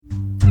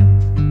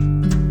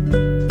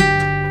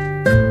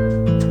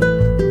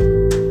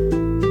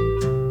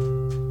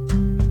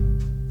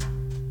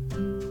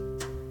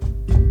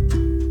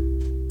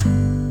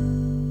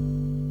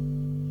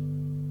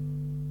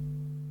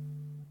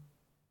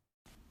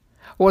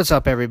What's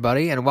up,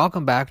 everybody, and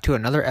welcome back to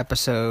another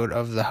episode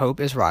of the Hope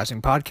is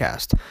Rising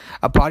podcast,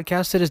 a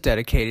podcast that is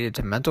dedicated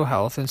to mental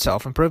health and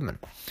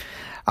self-improvement.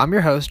 I'm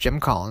your host, Jim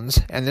Collins,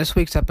 and this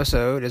week's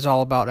episode is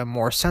all about a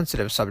more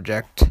sensitive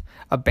subject,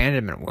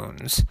 abandonment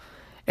wounds.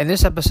 In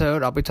this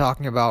episode, I'll be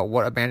talking about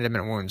what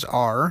abandonment wounds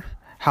are,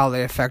 how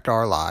they affect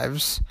our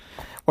lives,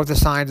 what the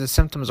signs and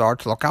symptoms are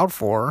to look out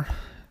for,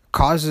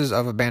 causes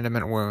of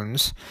abandonment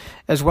wounds,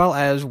 as well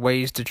as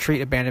ways to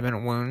treat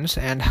abandonment wounds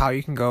and how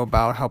you can go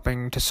about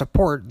helping to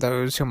support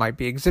those who might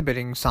be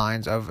exhibiting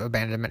signs of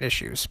abandonment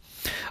issues.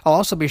 I'll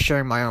also be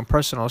sharing my own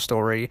personal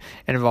story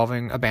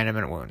involving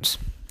abandonment wounds.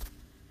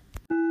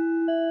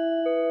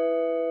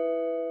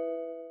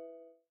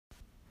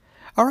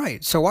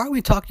 Alright, so why are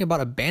we talking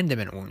about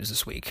abandonment wounds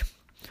this week?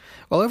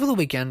 Well, over the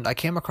weekend, I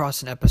came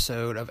across an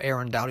episode of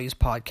Aaron Doughty's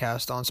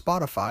podcast on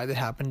Spotify that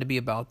happened to be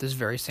about this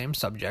very same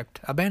subject,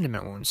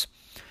 abandonment wounds.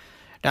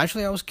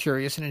 Naturally, I was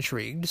curious and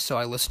intrigued, so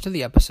I listened to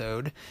the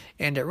episode,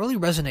 and it really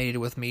resonated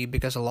with me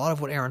because a lot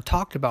of what Aaron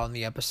talked about in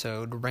the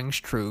episode rings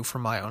true for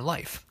my own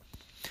life.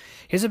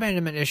 His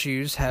abandonment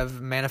issues have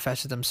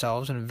manifested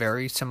themselves in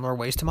very similar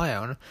ways to my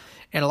own,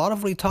 and a lot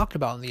of what he talked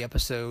about in the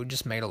episode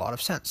just made a lot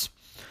of sense.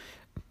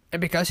 And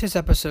because his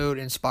episode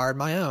inspired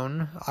my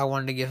own, I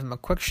wanted to give him a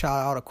quick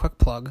shout out, a quick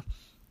plug.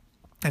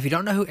 If you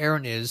don't know who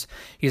Aaron is,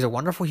 he's a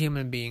wonderful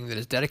human being that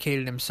has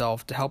dedicated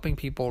himself to helping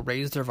people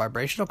raise their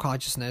vibrational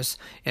consciousness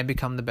and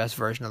become the best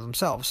version of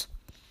themselves.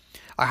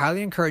 I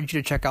highly encourage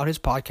you to check out his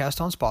podcast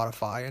on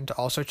Spotify and to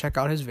also check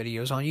out his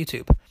videos on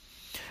YouTube.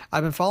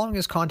 I've been following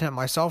his content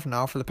myself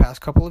now for the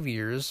past couple of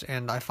years,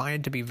 and I find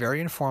it to be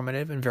very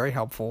informative and very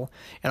helpful,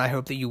 and I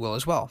hope that you will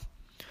as well.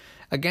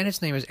 Again,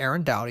 his name is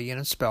Aaron Doughty, and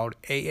it's spelled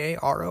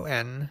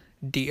AARONDOUGHTY.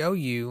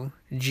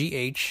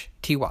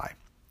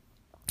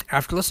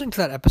 After listening to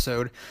that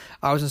episode,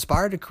 I was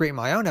inspired to create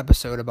my own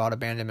episode about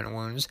abandonment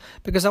wounds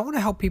because I want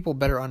to help people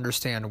better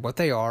understand what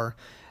they are,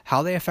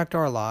 how they affect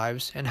our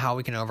lives, and how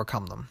we can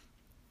overcome them.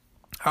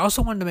 I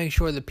also wanted to make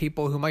sure that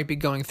people who might be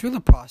going through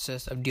the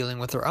process of dealing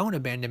with their own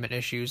abandonment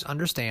issues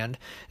understand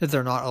that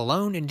they're not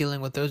alone in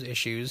dealing with those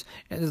issues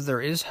and that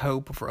there is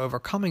hope for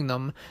overcoming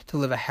them to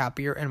live a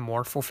happier and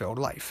more fulfilled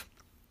life.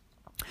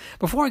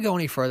 Before I go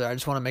any further, I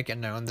just want to make it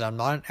known that I'm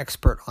not an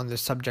expert on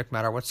this subject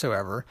matter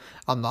whatsoever.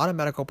 I'm not a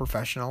medical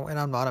professional, and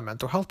I'm not a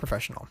mental health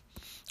professional.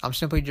 I'm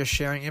simply just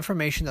sharing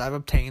information that I've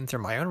obtained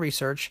through my own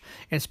research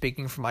and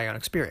speaking from my own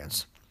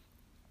experience.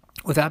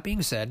 With that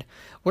being said,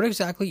 what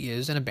exactly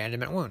is an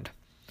abandonment wound?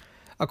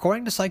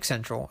 According to Psych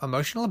Central,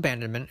 emotional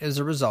abandonment is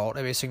the result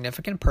of a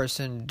significant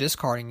person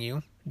discarding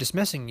you,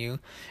 dismissing you,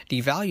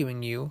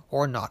 devaluing you,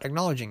 or not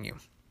acknowledging you.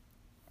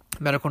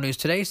 Medical News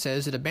Today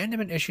says that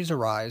abandonment issues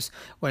arise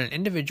when an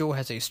individual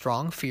has a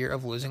strong fear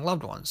of losing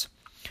loved ones.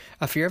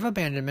 A fear of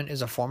abandonment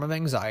is a form of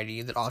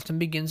anxiety that often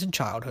begins in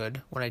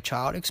childhood when a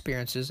child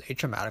experiences a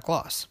traumatic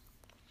loss.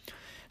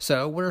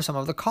 So, what are some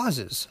of the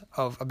causes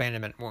of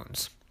abandonment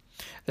wounds?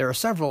 There are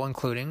several,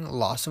 including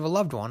loss of a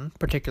loved one,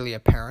 particularly a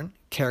parent,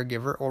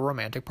 caregiver, or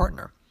romantic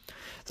partner.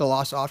 The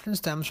loss often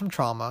stems from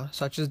trauma,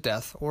 such as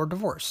death or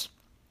divorce.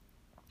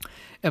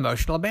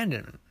 Emotional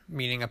abandonment,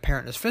 meaning a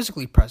parent is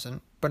physically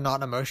present but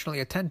not emotionally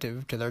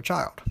attentive to their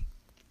child.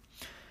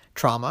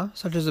 Trauma,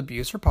 such as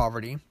abuse or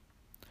poverty,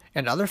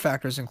 and other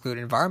factors include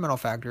environmental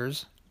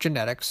factors,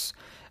 genetics,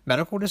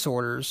 medical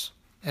disorders,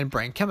 and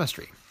brain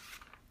chemistry.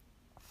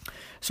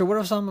 So what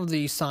are some of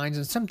the signs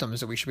and symptoms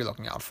that we should be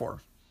looking out for?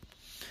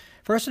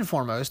 First and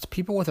foremost,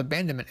 people with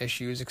abandonment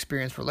issues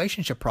experience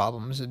relationship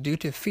problems due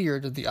to fear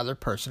that the other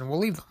person will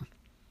leave them.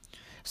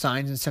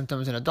 Signs and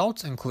symptoms in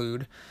adults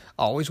include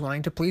always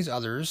wanting to please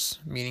others,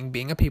 meaning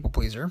being a people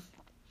pleaser,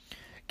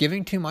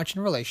 giving too much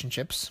in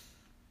relationships,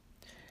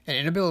 an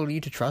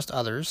inability to trust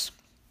others,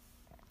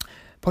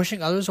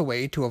 pushing others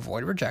away to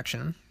avoid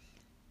rejection,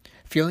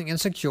 feeling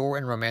insecure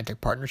in romantic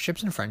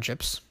partnerships and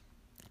friendships,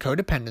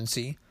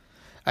 codependency,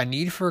 a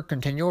need for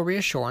continual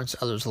reassurance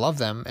others love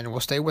them and will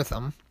stay with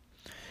them,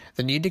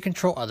 the need to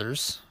control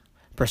others,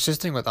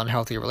 persisting with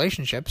unhealthy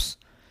relationships,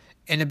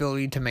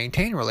 inability to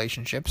maintain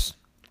relationships,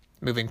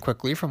 moving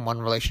quickly from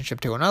one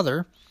relationship to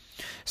another,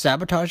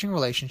 sabotaging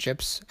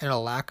relationships, and a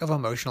lack of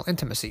emotional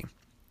intimacy.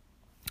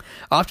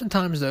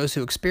 Oftentimes, those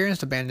who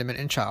experienced abandonment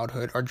in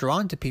childhood are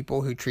drawn to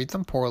people who treat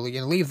them poorly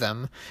and leave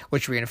them,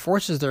 which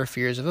reinforces their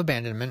fears of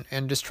abandonment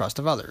and distrust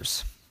of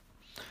others.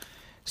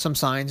 Some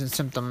signs and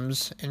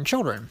symptoms in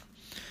children.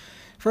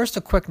 First,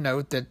 a quick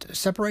note that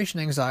separation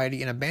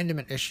anxiety and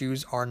abandonment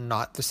issues are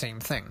not the same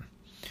thing.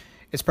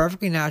 It's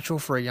perfectly natural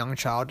for a young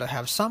child to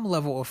have some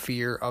level of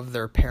fear of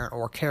their parent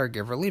or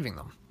caregiver leaving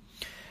them.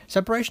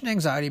 Separation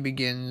anxiety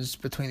begins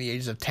between the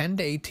ages of 10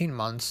 to 18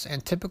 months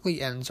and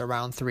typically ends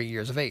around 3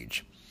 years of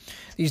age.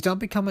 These don't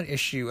become an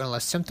issue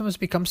unless symptoms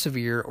become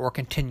severe or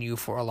continue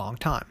for a long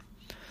time.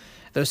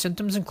 Those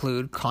symptoms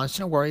include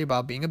constant worry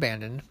about being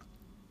abandoned,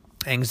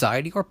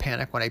 anxiety or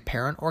panic when a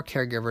parent or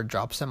caregiver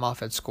drops them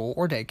off at school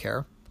or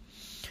daycare,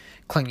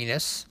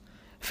 clinginess,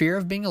 fear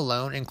of being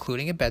alone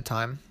including at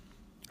bedtime,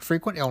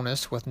 frequent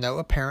illness with no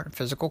apparent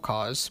physical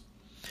cause,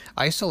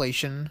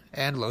 isolation,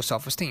 and low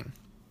self-esteem.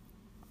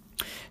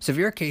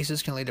 Severe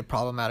cases can lead to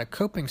problematic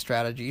coping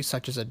strategies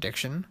such as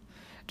addiction,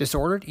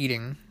 disordered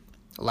eating,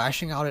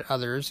 lashing out at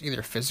others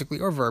either physically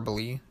or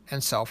verbally,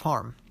 and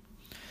self-harm.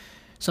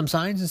 Some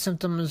signs and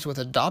symptoms with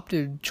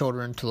adopted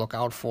children to look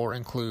out for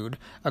include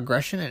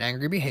aggression and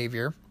angry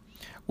behavior,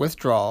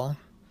 withdrawal,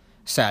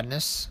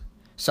 sadness,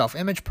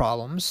 self-image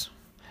problems,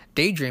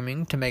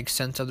 daydreaming to make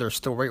sense of their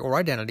story or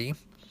identity,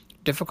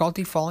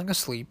 difficulty falling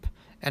asleep,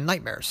 and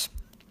nightmares.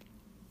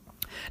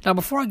 Now,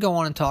 before I go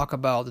on and talk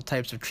about the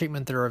types of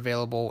treatment that are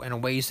available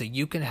and ways that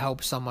you can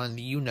help someone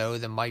that you know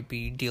that might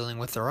be dealing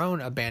with their own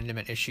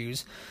abandonment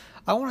issues,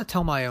 I want to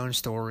tell my own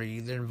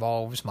story that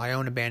involves my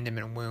own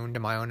abandonment wound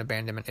and my own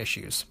abandonment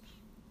issues.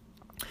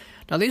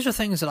 Now, these are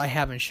things that I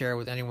haven't shared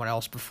with anyone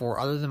else before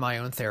other than my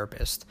own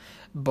therapist,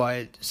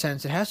 but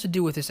since it has to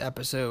do with this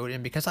episode,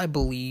 and because I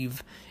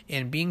believe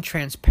in being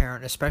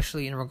transparent,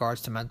 especially in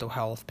regards to mental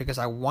health, because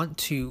I want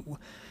to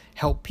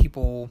help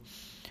people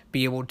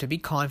be able to be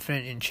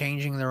confident in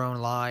changing their own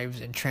lives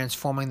and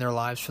transforming their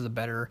lives for the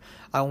better,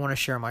 I want to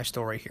share my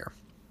story here.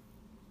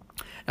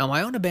 Now,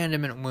 my own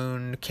abandonment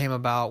wound came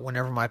about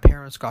whenever my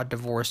parents got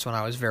divorced when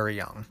I was very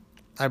young.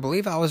 I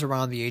believe I was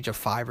around the age of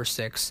 5 or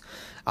 6.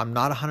 I'm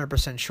not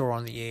 100% sure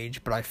on the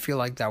age, but I feel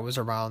like that was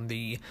around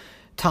the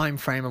time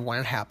frame of when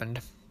it happened.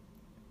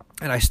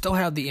 And I still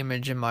have the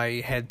image in my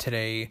head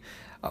today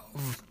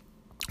of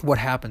what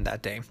happened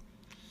that day.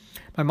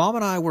 My mom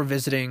and I were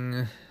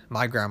visiting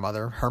my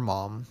grandmother, her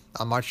mom.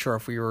 I'm not sure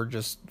if we were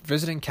just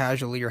visiting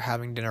casually or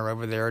having dinner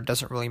over there. It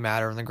doesn't really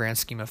matter in the grand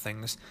scheme of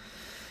things.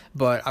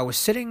 But I was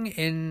sitting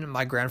in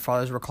my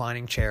grandfather's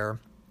reclining chair,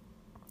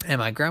 and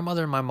my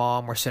grandmother and my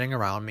mom were sitting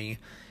around me,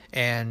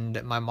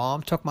 and my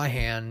mom took my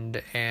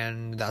hand,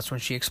 and that's when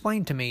she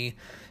explained to me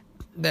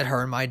that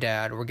her and my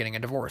dad were getting a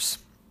divorce.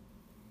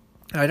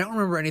 And I don't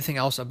remember anything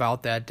else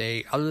about that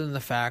day other than the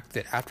fact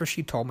that after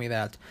she told me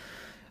that,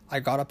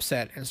 I got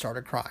upset and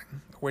started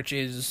crying, which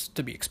is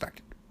to be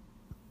expected.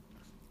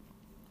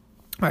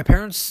 My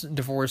parents'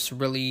 divorce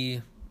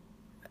really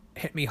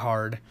hit me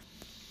hard.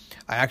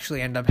 I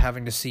actually ended up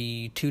having to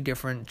see 2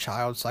 different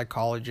child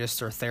psychologists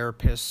or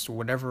therapists,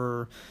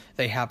 whatever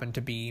they happen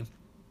to be,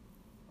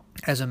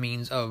 as a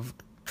means of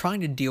trying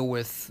to deal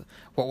with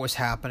what was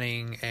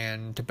happening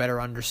and to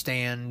better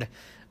understand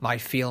my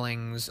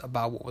feelings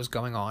about what was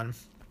going on.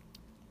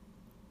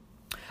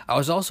 I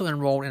was also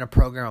enrolled in a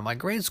program at my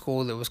grade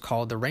school that was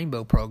called the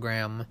Rainbow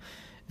Program,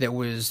 that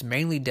was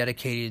mainly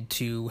dedicated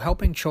to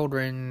helping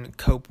children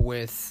cope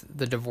with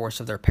the divorce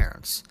of their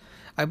parents.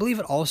 I believe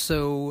it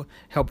also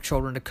helped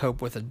children to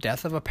cope with the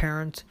death of a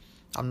parent.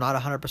 I'm not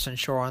 100%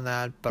 sure on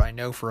that, but I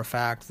know for a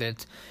fact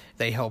that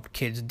they helped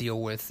kids deal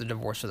with the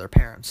divorce of their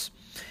parents.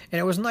 And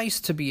it was nice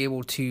to be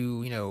able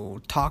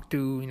to, talk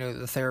to,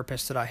 the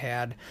therapist that I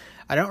had.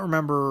 I don't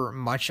remember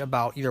much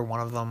about either one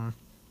of them,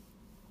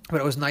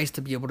 but it was nice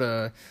to be able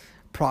to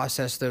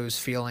process those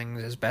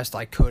feelings as best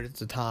I could at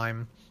the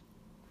time.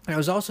 And it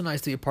was also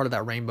nice to be a part of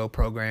that Rainbow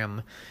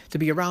Program, to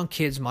be around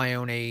kids my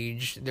own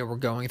age that were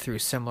going through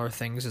similar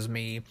things as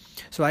me,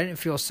 so I didn't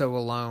feel so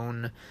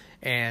alone,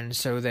 and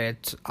so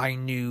that I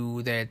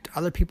knew that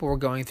other people were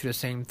going through the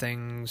same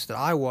things that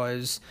I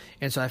was,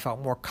 and so I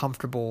felt more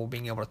comfortable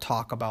being able to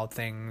talk about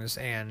things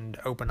and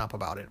open up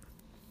about it.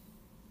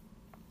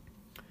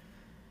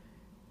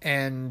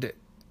 And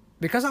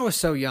because I was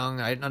so young,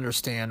 I didn't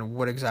understand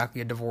what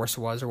exactly a divorce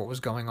was or what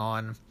was going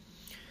on.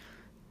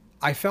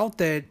 I felt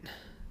that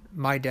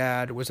my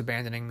dad was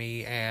abandoning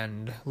me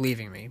and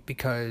leaving me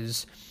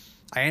because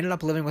I ended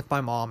up living with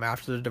my mom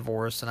after the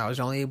divorce, and I was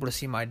only able to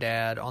see my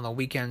dad on the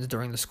weekends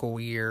during the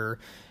school year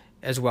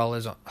as well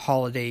as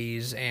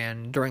holidays,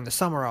 and during the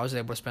summer I was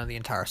able to spend the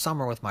entire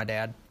summer with my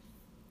dad.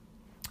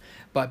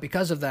 But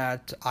because of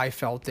that, I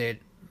felt that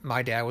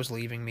my dad was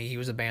leaving me, he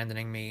was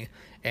abandoning me,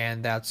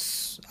 and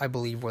that's, I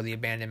believe, where the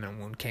abandonment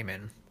wound came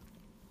in.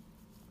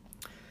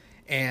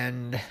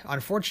 And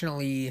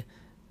unfortunately,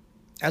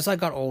 as I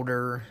got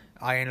older,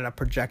 I ended up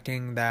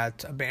projecting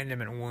that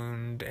abandonment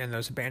wound and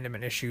those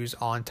abandonment issues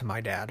onto my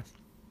dad.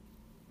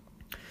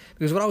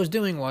 Because what I was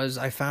doing was,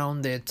 I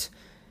found that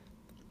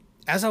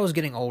as I was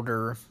getting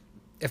older,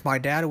 if my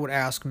dad would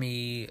ask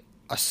me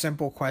a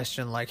simple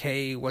question like,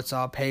 hey, what's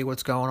up? Hey,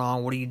 what's going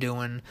on? What are you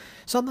doing?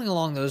 Something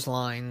along those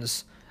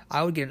lines,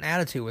 I would get an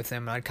attitude with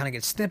him, and I'd kind of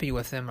get snippy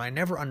with him, and I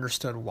never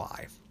understood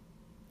why.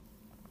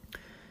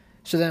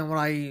 So then when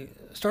I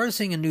started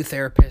seeing a new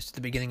therapist at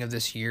the beginning of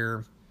this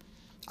year,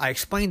 I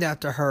explained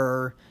that to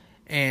her,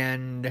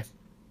 and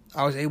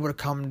I was able to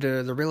come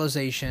to the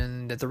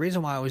realization that the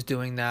reason why I was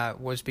doing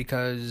that was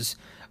because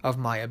of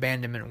my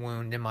abandonment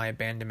wound and my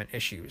abandonment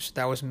issues.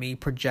 That was me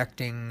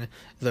projecting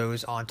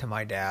those onto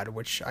my dad,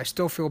 which I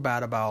still feel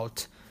bad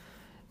about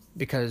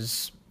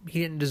because he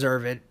didn't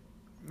deserve it,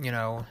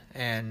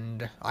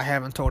 and I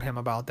haven't told him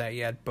about that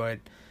yet, but,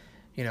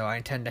 I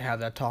intend to have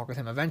that talk with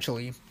him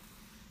eventually.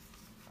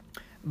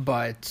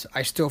 But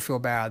I still feel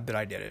bad that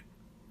I did it.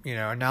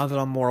 Now that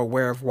I'm more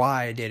aware of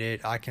why I did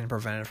it, I can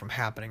prevent it from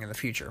happening in the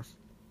future.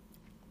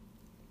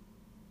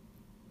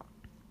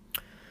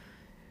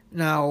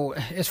 Now,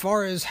 as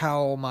far as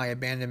how my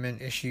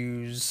abandonment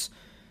issues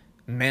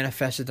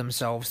manifested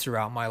themselves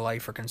throughout my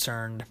life are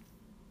concerned.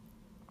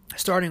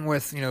 Starting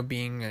with,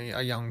 being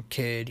a young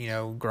kid,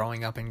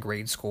 growing up in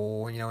grade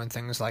school, and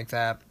things like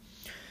that.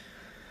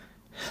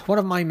 One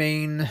of my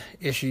main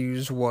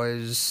issues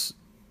was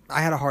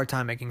I had a hard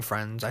time making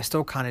friends. I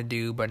still kind of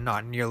do, but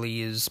not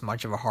nearly as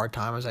much of a hard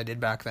time as I did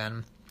back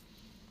then.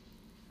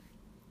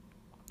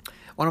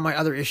 One of my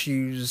other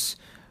issues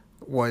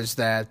was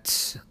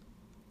that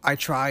I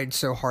tried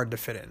so hard to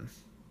fit in.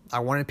 I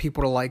wanted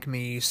people to like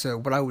me, so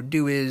what I would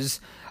do is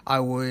I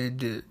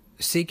would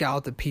seek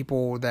out the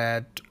people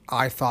that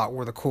I thought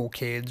were the cool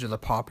kids or the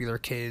popular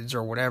kids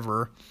or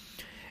whatever,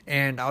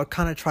 and I would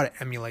kind of try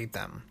to emulate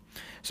them.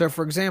 So,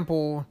 for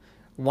example,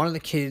 one of the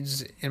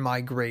kids in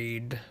my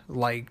grade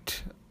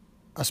liked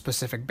a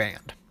specific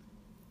band.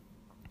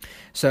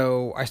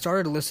 So I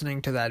started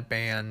listening to that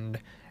band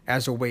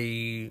as a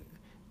way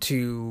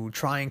to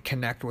try and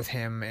connect with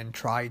him and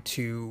try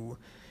to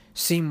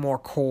seem more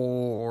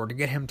cool or to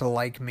get him to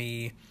like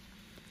me,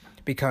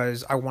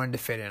 because I wanted to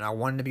fit in. I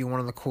wanted to be one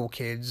of the cool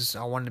kids.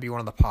 I wanted to be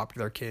one of the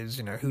popular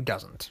kids. Who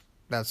doesn't?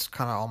 That's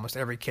kind of almost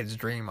every kid's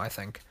dream, I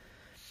think.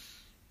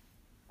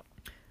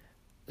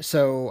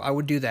 So I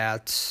would do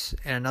that.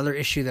 And another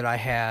issue that I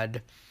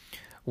had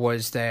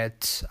was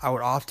that I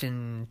would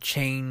often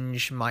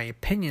change my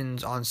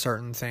opinions on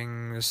certain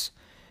things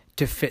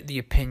to fit the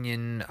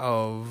opinion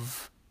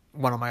of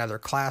one of my other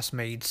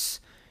classmates,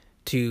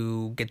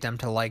 to get them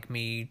to like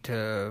me,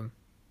 to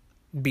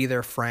be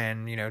their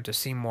friend, to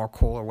seem more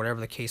cool or whatever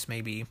the case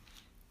may be.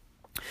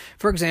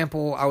 For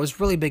example, I was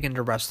really big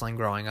into wrestling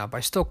growing up. I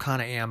still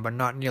kind of am, but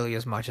not nearly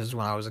as much as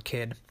when I was a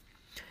kid.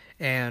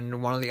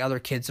 And one of the other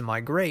kids in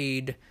my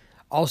grade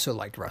also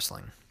liked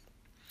wrestling.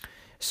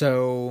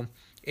 So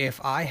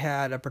if I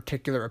had a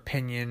particular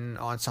opinion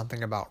on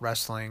something about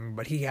wrestling,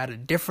 but he had a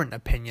different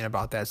opinion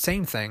about that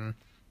same thing,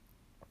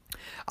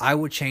 I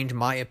would change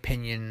my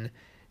opinion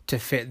to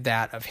fit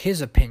that of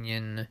his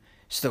opinion,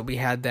 so that we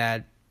had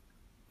that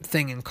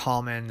thing in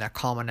common, that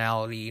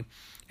commonality,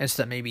 and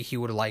so that maybe he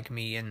would like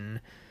me and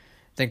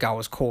think I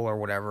was cool or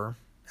whatever,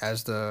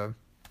 as the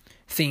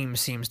theme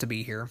seems to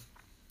be here.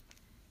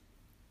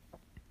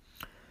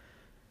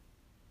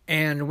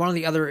 And one of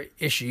the other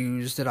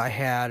issues that I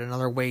had,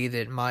 another way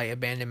that my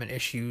abandonment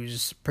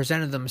issues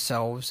presented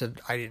themselves, that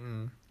I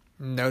didn't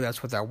know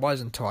that's what that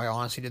was until I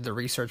honestly did the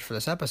research for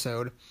this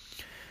episode,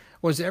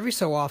 was every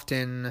so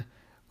often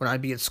when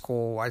I'd be at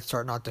school, I'd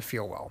start not to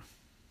feel well.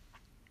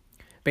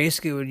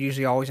 Basically, it would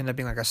usually always end up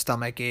being like a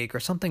stomach ache or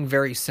something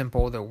very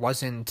simple that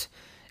wasn't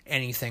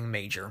anything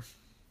major.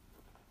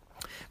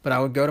 But I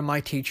would go to my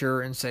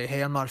teacher and say,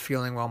 hey, I'm not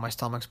feeling well, my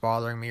stomach's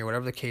bothering me, or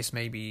whatever the case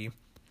may be.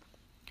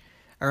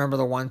 I remember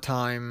the one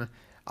time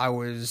I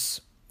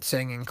was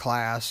sitting in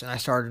class and I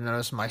started to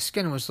notice my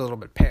skin was a little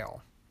bit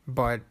pale.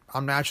 But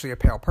I'm naturally a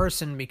pale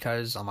person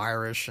because I'm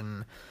Irish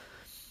and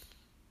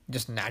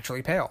just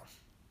naturally pale.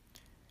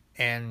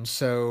 And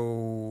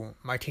so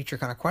my teacher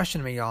kind of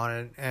questioned me on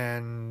it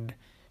and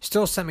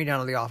still sent me down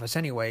to the office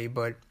anyway,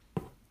 but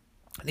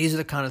these are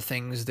the kind of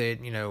things that,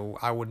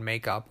 I would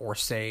make up or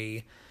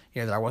say,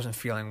 that I wasn't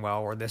feeling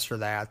well or this or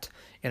that.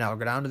 And I would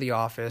go down to the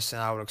office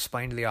and I would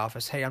explain to the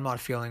office, hey, I'm not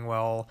feeling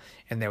well.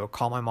 And they would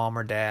call my mom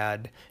or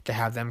dad to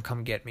have them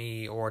come get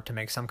me or to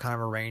make some kind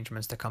of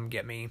arrangements to come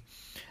get me.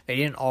 They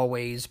didn't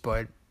always,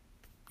 but,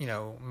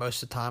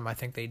 most of the time I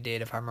think they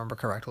did, if I remember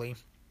correctly.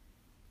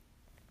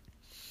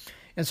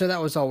 And so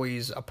that was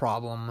always a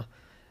problem.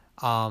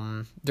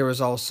 There was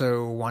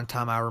also one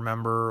time I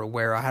remember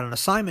where I had an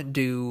assignment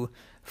due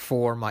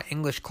for my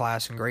English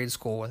class in grade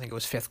school. I think it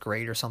was 5th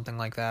grade or something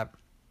like that.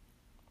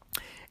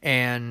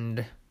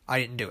 And I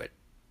didn't do it.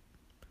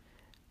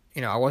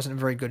 I wasn't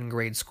very good in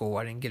grade school.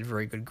 I didn't get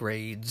very good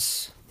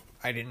grades.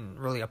 I didn't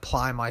really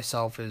apply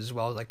myself as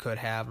well as I could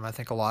have. And I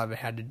think a lot of it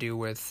had to do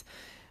with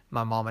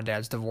my mom and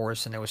dad's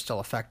divorce, and it was still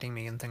affecting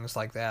me and things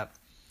like that.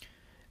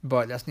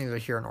 But that's neither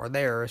here nor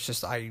there. It's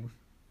just I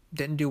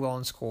didn't do well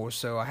in school.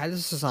 So I had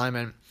this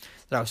assignment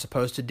that I was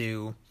supposed to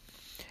do.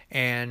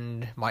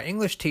 And my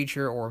English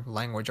teacher, or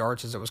language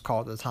arts as it was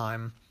called at the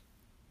time,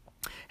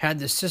 had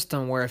this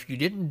system where if you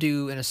didn't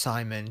do an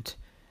assignment,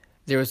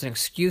 there was an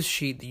excuse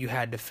sheet that you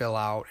had to fill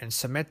out and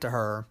submit to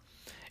her,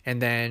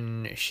 and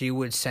then she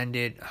would send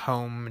it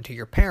home to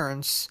your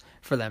parents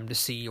for them to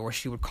see, or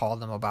she would call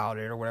them about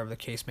it, or whatever the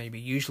case may be.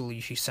 Usually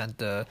she sent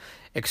the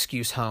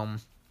excuse home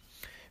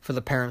for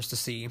the parents to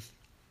see.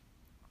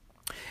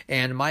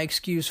 And my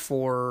excuse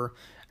for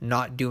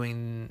not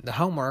doing the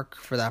homework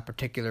for that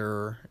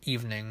particular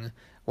evening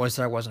was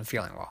that I wasn't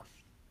feeling well.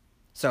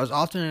 So it was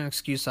often an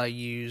excuse I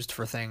used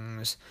for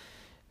things.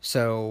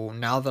 So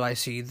now that I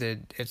see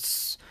that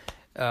it's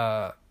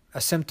a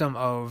symptom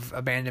of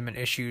abandonment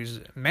issues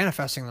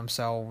manifesting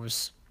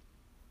themselves,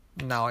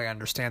 now I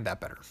understand that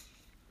better.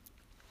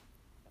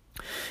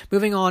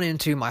 Moving on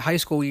into my high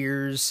school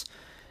years,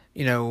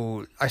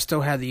 I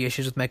still had the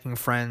issues with making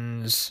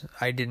friends.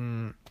 I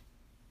didn't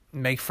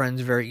make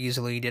friends very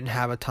easily, didn't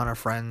have a ton of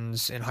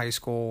friends in high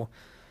school.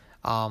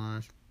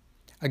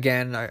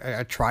 Again,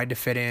 I tried to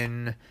fit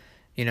in,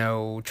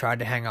 tried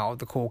to hang out with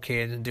the cool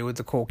kids and do what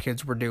the cool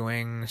kids were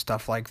doing,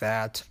 stuff like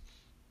that.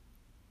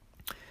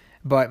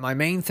 But my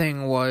main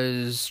thing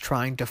was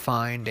trying to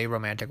find a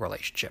romantic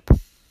relationship.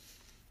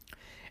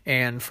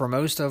 And for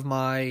most of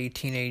my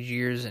teenage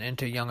years and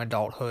into young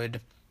adulthood,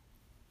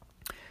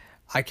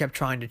 I kept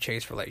trying to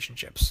chase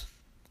relationships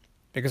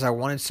because I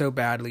wanted so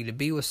badly to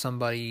be with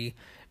somebody,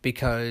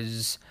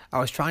 because I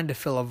was trying to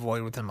fill a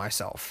void within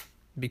myself,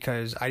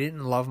 because I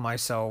didn't love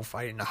myself.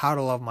 I didn't know how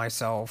to love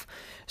myself.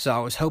 So I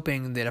was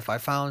hoping that if I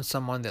found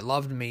someone that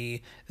loved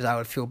me, that I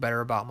would feel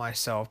better about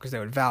myself, because they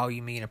would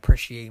value me and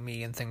appreciate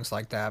me and things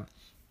like that.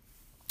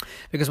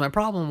 Because my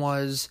problem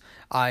was,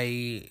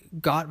 I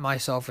got my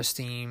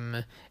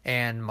self-esteem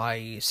and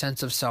my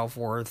sense of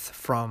self-worth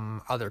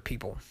from other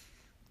people.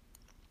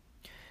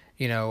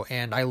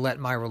 And I let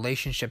my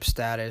relationship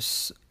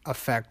status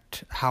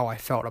affect how I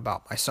felt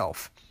about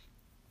myself.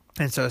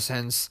 And so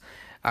since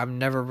I've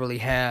never really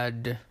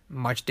had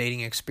much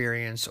dating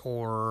experience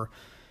or,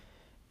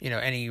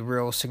 any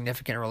real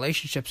significant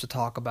relationships to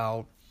talk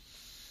about,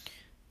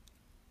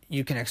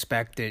 you can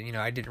expect that,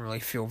 I didn't really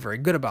feel very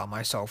good about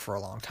myself for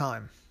a long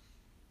time.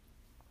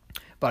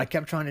 But I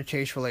kept trying to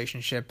chase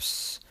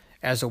relationships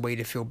as a way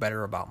to feel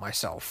better about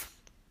myself.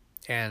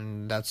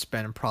 And that's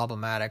been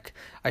problematic.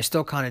 I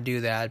still kind of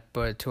do that,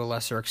 but to a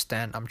lesser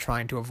extent. I'm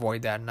trying to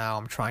avoid that now.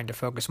 I'm trying to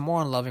focus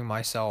more on loving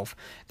myself.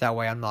 That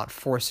way I'm not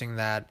forcing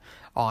that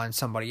on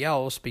somebody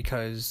else,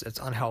 because it's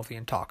unhealthy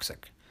and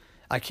toxic.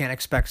 I can't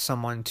expect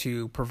someone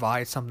to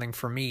provide something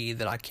for me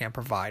that I can't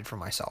provide for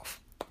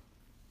myself.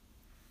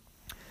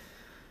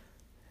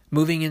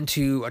 Moving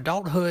into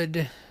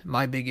adulthood,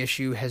 my big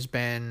issue has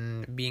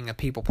been being a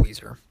people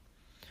pleaser.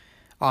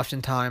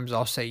 Oftentimes,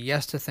 I'll say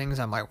yes to things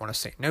I might want to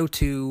say no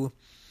to.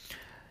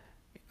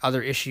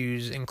 Other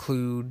issues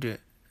include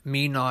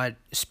me not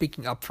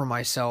speaking up for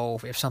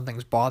myself if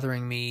something's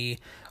bothering me,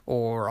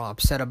 or I'm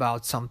upset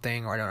about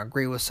something, or I don't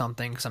agree with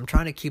something, because I'm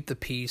trying to keep the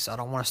peace. I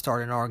don't want to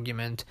start an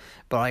argument,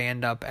 but I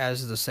end up,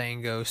 as the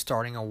saying goes,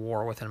 starting a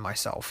war within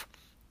myself.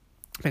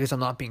 Because I'm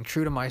not being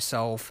true to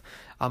myself,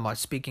 I'm not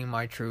speaking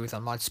my truth,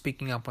 I'm not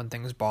speaking up when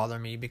things bother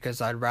me, because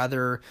I'd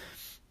rather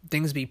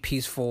things be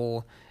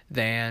peaceful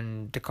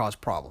than to cause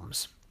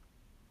problems.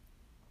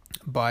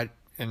 But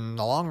in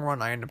the long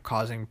run, I end up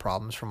causing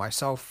problems for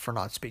myself for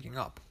not speaking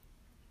up.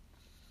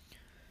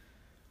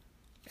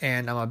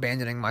 And I'm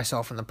abandoning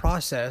myself in the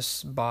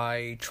process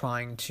by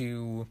trying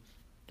to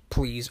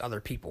please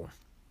other people.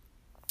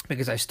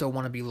 Because I still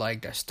want to be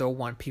liked, I still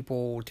want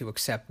people to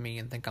accept me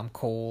and think I'm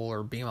cool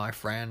or be my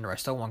friend, or I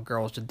still want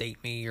girls to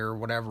date me or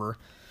whatever.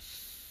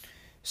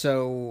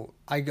 So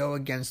I go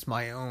against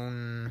my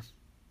own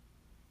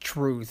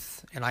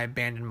truth, and I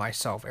abandon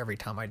myself every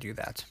time I do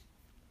that.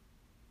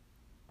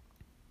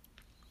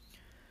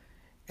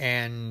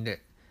 And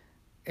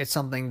it's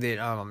something that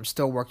I'm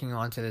still working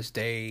on to this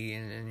day,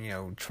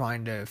 and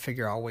trying to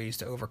figure out ways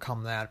to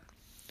overcome that,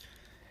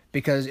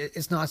 because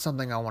it's not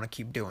something I want to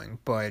keep doing,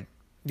 but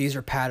these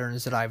are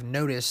patterns that I've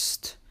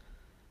noticed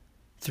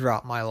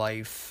throughout my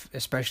life,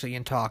 especially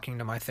in talking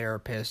to my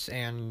therapist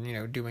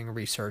and doing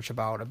research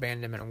about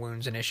abandonment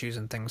wounds and issues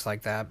and things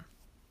like that.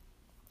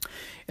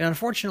 And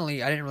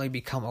unfortunately, I didn't really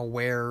become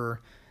aware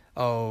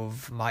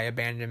of my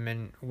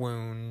abandonment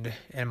wound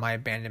and my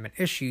abandonment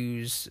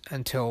issues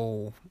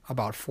until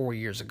about 4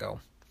 years ago.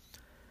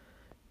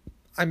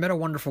 I met a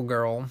wonderful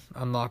girl.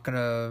 I'm not going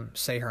to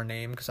say her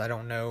name because I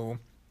don't know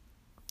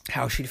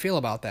how she'd feel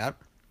about that.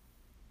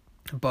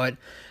 But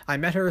I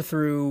met her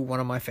through one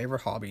of my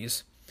favorite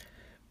hobbies,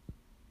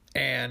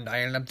 and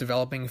I ended up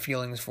developing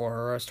feelings for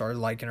her. I started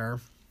liking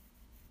her.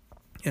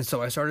 And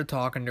so I started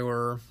talking to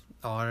her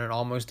on an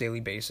almost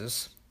daily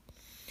basis.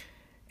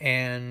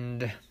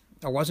 And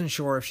I wasn't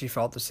sure if she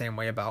felt the same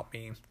way about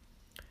me.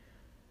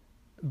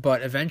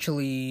 But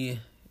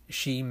eventually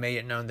she made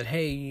it known that,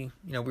 hey,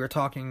 we were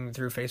talking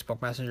through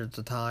Facebook Messenger at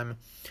the time,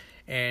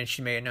 and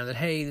she made it known that,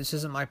 hey, this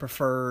isn't my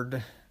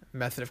preferred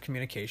method of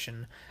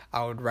communication.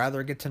 I would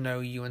rather get to know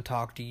you and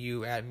talk to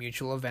you at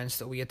mutual events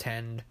that we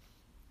attend.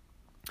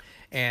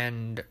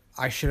 And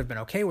I should have been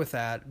okay with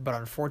that, but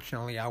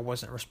unfortunately I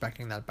wasn't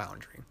respecting that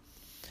boundary.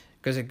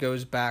 Because it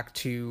goes back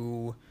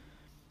to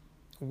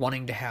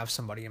wanting to have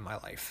somebody in my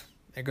life.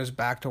 It goes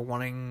back to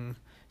wanting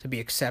to be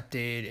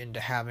accepted and to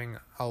having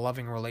a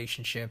loving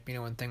relationship,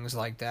 and things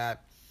like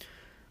that.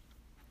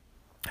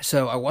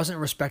 So I wasn't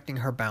respecting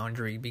her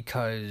boundary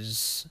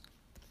because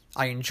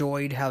I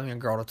enjoyed having a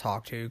girl to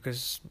talk to,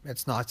 because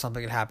it's not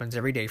something that happens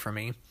every day for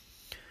me.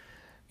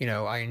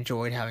 I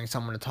enjoyed having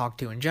someone to talk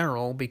to in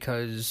general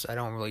because I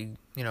don't really,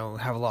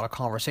 have a lot of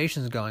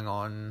conversations going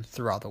on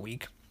throughout the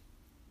week.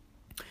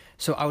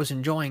 So I was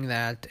enjoying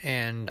that,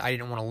 and I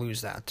didn't want to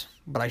lose that.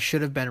 But I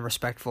should have been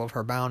respectful of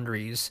her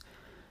boundaries,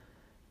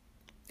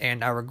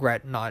 and I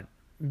regret not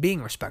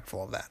being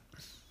respectful of that.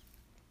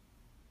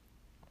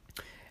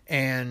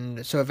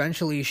 And so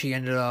eventually she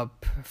ended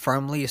up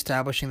firmly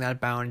establishing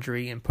that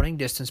boundary and putting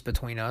distance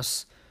between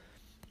us.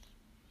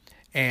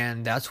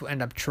 And that's what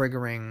ended up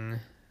triggering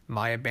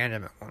my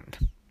abandonment wound.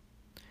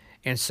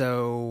 And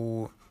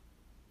so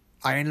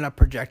I ended up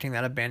projecting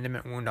that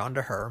abandonment wound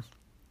onto her.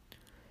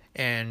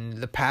 And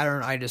the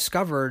pattern I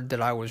discovered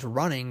that I was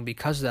running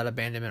because of that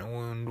abandonment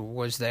wound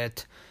was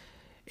that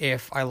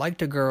if I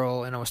liked a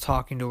girl and I was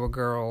talking to a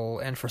girl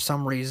and for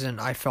some reason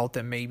I felt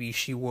that maybe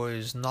she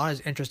was not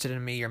as interested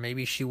in me or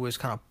maybe she was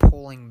kind of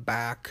pulling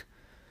back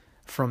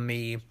from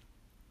me,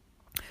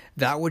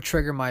 that would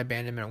trigger my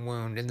abandonment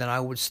wound, and then I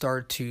would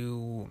start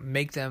to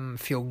make them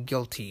feel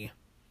guilty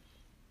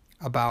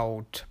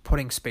about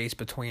putting space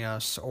between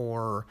us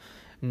or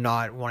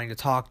not wanting to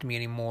talk to me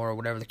anymore or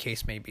whatever the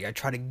case may be. I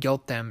try to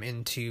guilt them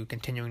into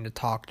continuing to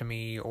talk to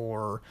me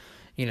or,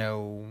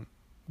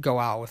 go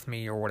out with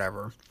me or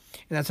whatever.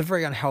 And that's a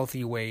very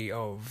unhealthy way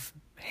of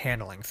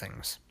handling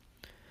things.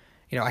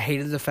 I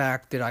hated the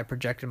fact that I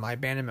projected my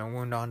abandonment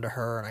wound onto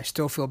her, and I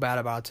still feel bad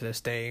about it to this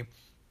day.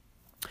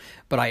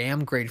 But I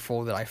am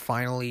grateful that I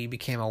finally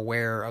became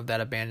aware of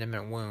that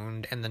abandonment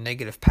wound and the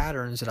negative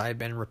patterns that I've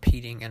been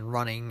repeating and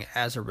running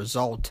as a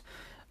result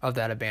of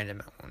that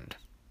abandonment wound.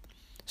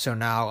 So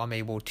now I'm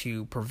able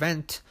to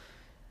prevent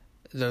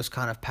those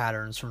kind of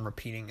patterns from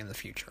repeating in the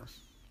future.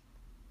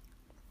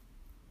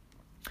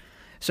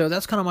 So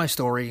that's kind of my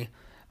story.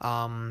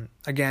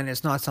 Again,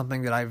 it's not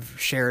something that I've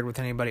shared with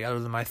anybody other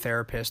than my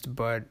therapist,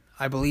 but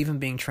I believe in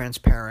being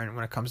transparent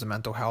when it comes to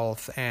mental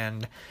health,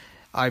 and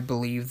I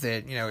believe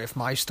that, if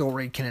my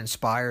story can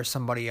inspire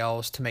somebody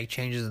else to make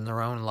changes in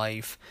their own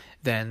life,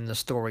 then the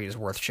story is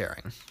worth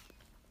sharing.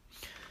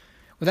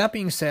 With that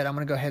being said, I'm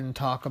going to go ahead and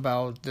talk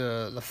about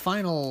the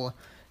final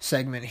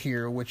segment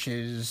here, which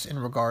is in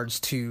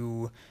regards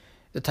to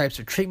the types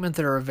of treatment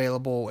that are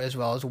available, as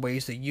well as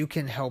ways that you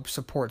can help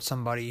support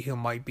somebody who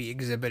might be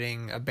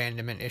exhibiting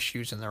abandonment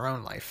issues in their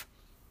own life.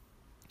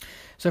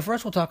 So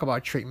first we'll talk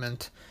about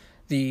treatment.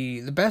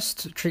 The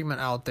best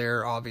treatment out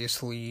there,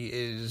 obviously,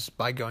 is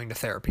by going to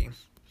therapy.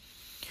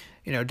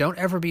 Don't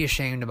ever be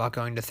ashamed about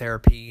going to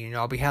therapy.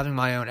 I'll be having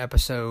my own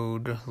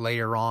episode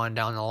later on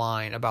down the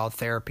line about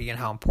therapy and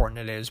how important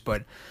it is,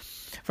 but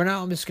for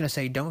now, I'm just going to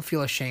say don't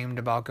feel ashamed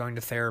about going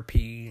to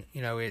therapy.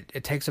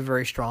 It takes a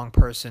very strong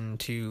person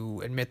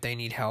to admit they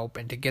need help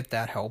and to get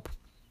that help.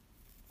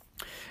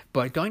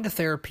 But going to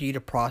therapy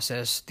to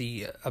process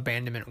the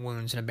abandonment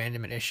wounds and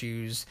abandonment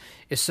issues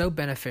is so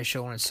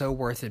beneficial and it's so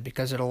worth it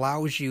because it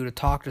allows you to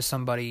talk to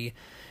somebody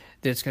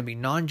that's going to be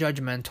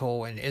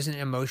non-judgmental and isn't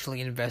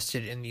emotionally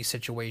invested in these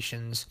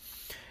situations.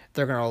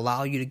 They're going to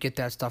allow you to get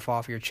that stuff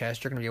off your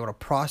chest. You're going to be able to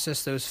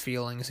process those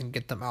feelings and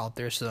get them out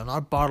there so they're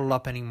not bottled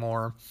up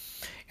anymore.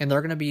 And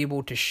they're going to be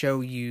able to show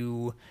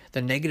you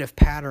the negative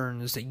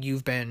patterns that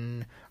you've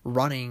been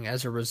running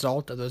as a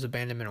result of those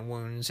abandonment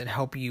wounds and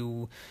help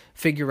you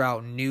figure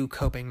out new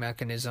coping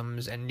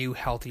mechanisms and new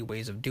healthy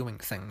ways of doing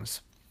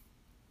things.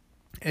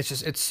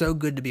 It's so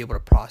good to be able to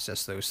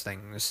process those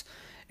things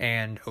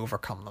and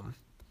overcome them.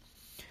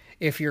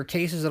 If your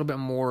case is a little bit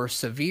more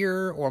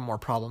severe or more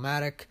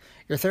problematic,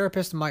 your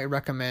therapist might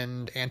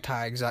recommend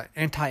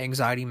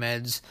anti-anxiety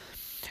meds.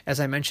 As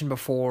I mentioned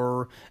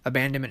before,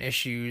 abandonment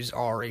issues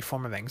are a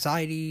form of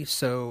anxiety,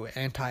 so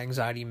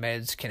anti-anxiety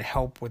meds can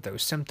help with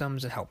those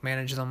symptoms and help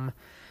manage them.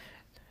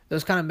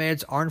 Those kind of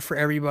meds aren't for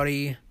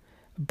everybody,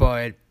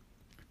 but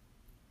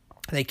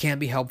they can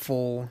be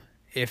helpful.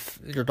 If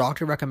your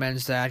doctor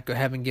recommends that, go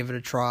ahead and give it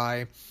a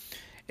try.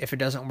 If it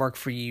doesn't work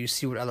for you,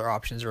 see what other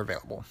options are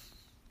available.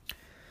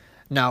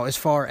 Now, as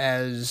far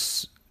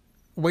as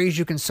ways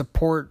you can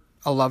support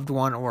a loved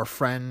one or a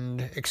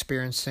friend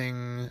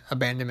experiencing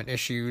abandonment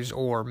issues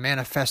or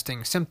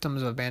manifesting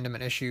symptoms of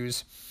abandonment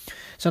issues,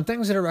 some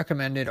things that are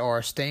recommended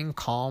are staying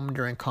calm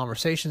during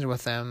conversations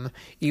with them,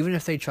 even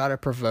if they try to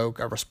provoke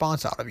a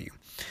response out of you.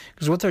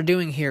 Because what they're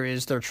doing here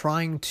is they're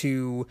trying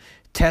to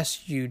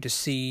test you to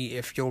see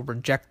if you'll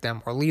reject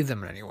them or leave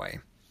them in any way.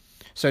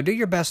 So do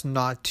your best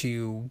not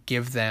to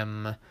give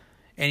them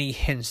any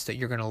hints that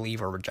you're going to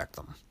leave or reject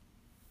them.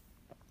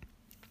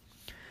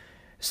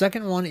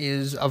 Second one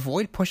is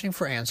avoid pushing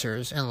for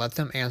answers and let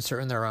them answer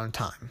in their own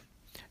time.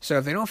 So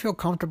if they don't feel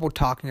comfortable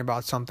talking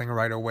about something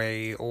right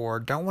away or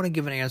don't want to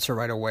give an answer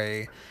right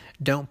away,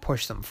 don't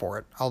push them for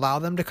it. Allow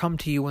them to come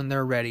to you when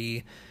they're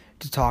ready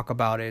to talk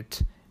about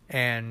it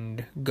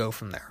and go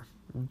from there.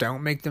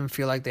 Don't make them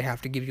feel like they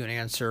have to give you an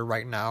answer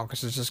right now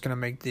because it's just going to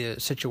make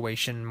the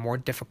situation more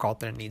difficult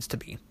than it needs to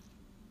be.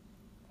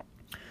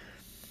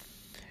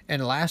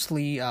 And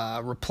lastly,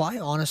 reply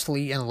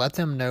honestly and let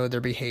them know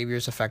their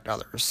behaviors affect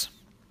others.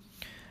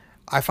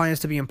 I find this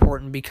to be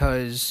important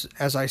because,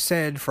 as I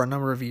said, for a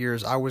number of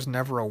years, I was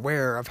never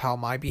aware of how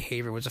my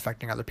behavior was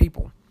affecting other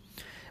people.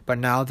 But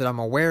now that I'm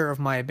aware of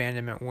my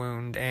abandonment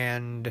wound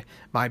and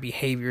my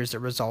behaviors that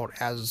result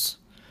as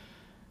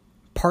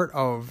part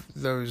of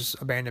those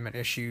abandonment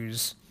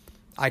issues,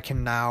 I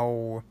can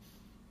now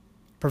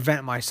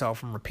prevent myself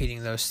from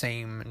repeating those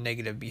same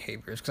negative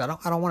behaviors because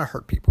I don't want to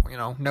hurt people.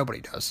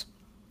 Nobody does.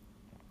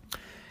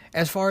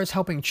 As far as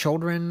helping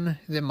children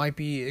that might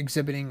be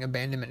exhibiting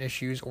abandonment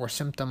issues or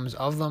symptoms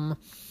of them,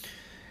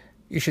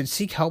 you should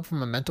seek help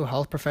from a mental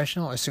health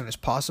professional as soon as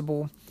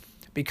possible,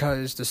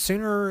 because the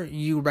sooner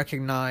you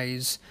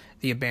recognize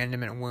the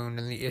abandonment wound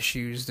and the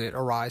issues that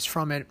arise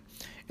from it,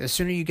 The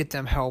sooner you get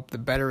them help, the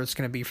better it's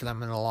going to be for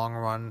them in the long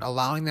run.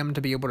 Allowing them to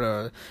be able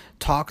to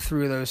talk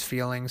through those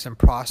feelings and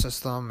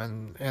process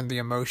them and the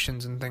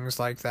emotions and things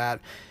like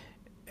that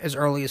as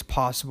early as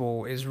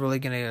possible is really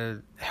going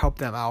to help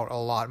them out a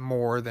lot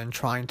more than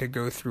trying to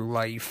go through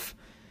life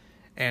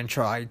and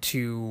try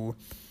to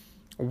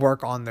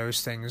work on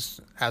those things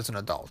as an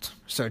adult.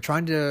 So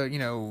trying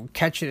to,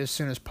 catch it as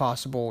soon as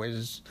possible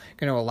is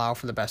going to allow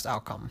for the best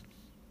outcome.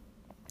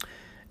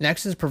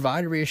 Next is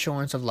provide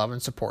reassurance of love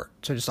and support.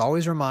 So just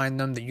always remind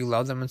them that you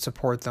love them and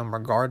support them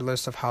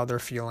regardless of how they're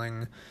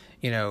feeling.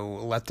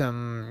 Let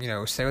them,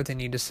 say what they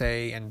need to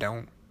say and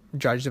don't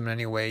judge them in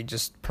any way.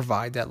 Just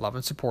provide that love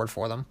and support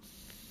for them.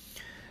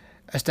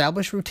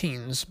 Establish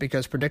routines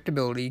because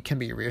predictability can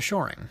be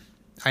reassuring.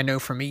 I know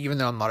for me, even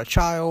though I'm not a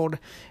child,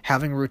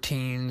 having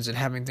routines and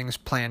having things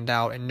planned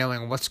out and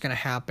knowing what's going to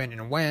happen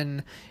and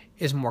when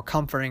is more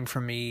comforting for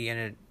me, and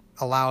it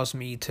allows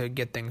me to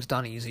get things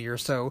done easier.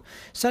 So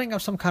setting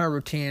up some kind of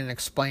routine and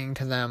explaining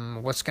to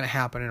them what's going to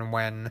happen and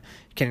when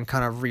can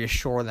kind of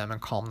reassure them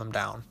and calm them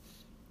down.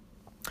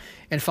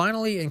 And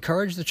finally,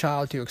 encourage the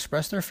child to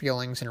express their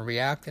feelings and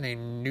react in a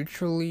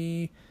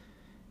neutrally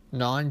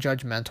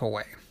non-judgmental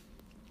way.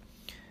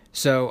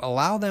 So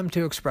allow them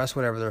to express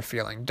whatever they're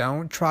feeling.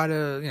 Don't try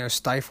to,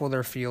 stifle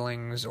their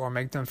feelings or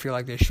make them feel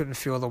like they shouldn't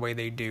feel the way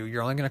they do.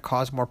 You're only going to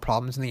cause more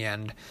problems in the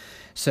end.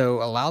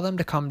 So allow them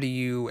to come to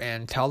you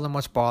and tell them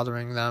what's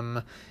bothering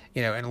them,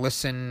 and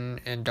listen,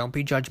 and don't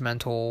be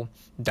judgmental.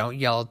 Don't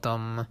yell at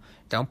them.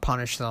 Don't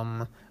punish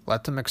them.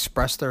 Let them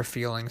express their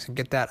feelings and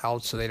get that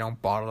out so they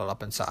don't bottle it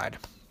up inside.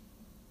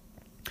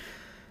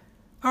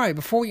 All right,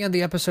 before we end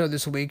the episode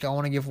this week, I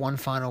want to give one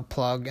final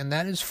plug, and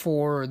that is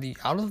for the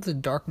Out of the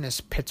Darkness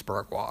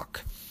Pittsburgh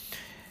Walk.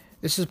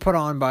 This is put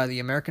on by the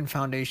American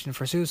Foundation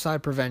for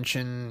Suicide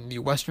Prevention, the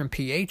Western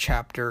PA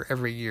chapter,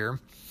 every year.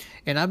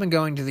 And I've been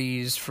going to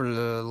these for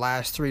the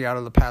last 3 out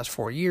of the past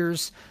 4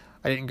 years.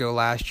 I didn't go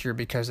last year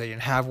because they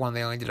didn't have one.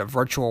 They only did a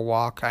virtual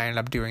walk. I ended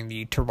up doing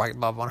the To Write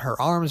Love on Her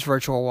Arms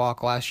virtual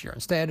walk last year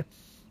instead.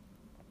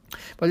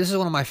 But this is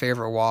one of my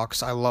favorite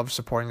walks. I love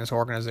supporting this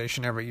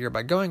organization every year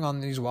by going on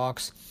these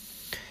walks.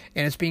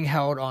 And it's being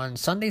held on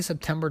Sunday,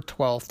 September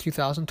 12th,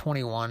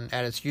 2021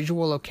 at its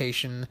usual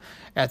location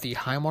at the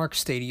Highmark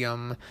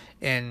Stadium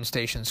in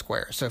Station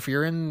Square. So if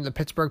you're in the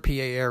Pittsburgh, PA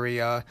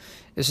area,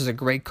 this is a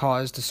great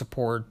cause to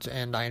support,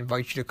 and I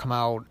invite you to come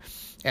out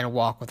and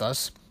walk with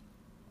us.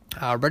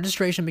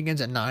 Registration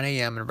begins at 9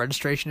 a.m. and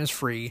registration is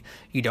free.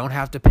 You don't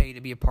have to pay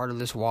to be a part of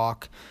this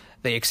walk.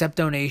 They accept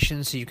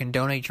donations, so you can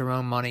donate your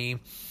own money.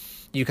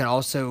 You can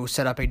also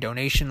set up a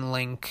donation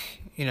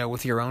link,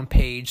 with your own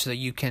page so that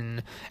you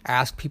can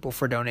ask people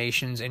for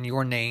donations in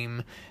your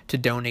name to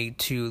donate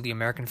to the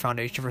American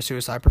Foundation for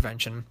Suicide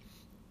Prevention.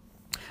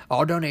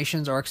 All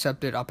donations are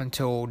accepted up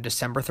until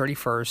December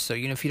 31st, so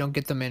even if you don't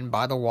get them in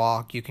by the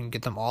walk, you can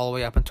get them all the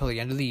way up until the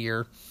end of the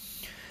year.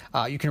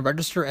 You can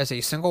register as a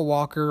single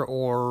walker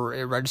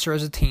or register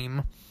as a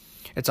team.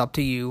 It's up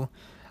to you.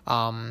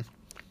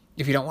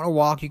 If you don't want to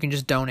walk, you can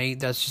just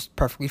donate. That's just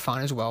perfectly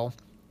fine as well.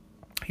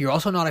 You're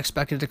also not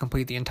expected to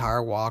complete the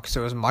entire walk,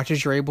 so as much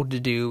as you're able to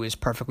do is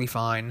perfectly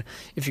fine.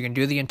 If you can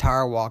do the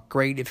entire walk,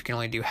 great. If you can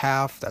only do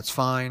half, that's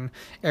fine.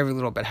 Every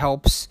little bit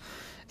helps.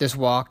 This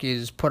walk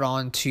is put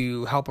on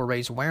to help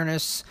raise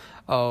awareness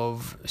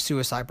of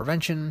suicide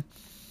prevention.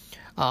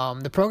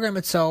 The program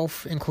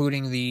itself,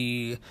 including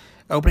the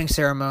opening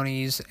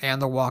ceremonies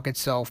and the walk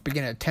itself,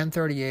 begin at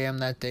 10:30 a.m.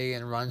 that day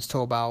and runs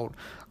till about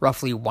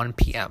roughly 1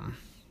 p.m.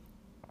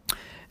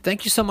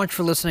 Thank you so much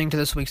for listening to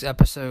this week's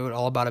episode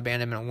all about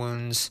abandonment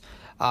wounds.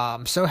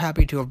 I'm so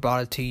happy to have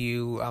brought it to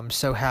you. I'm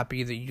so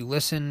happy that you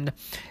listened,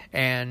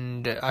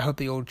 and I hope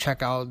that you'll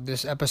check out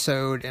this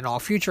episode and all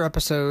future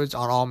episodes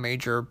on all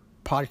major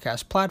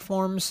podcast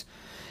platforms.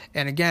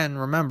 And again,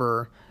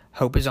 remember,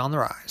 hope is on the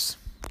rise.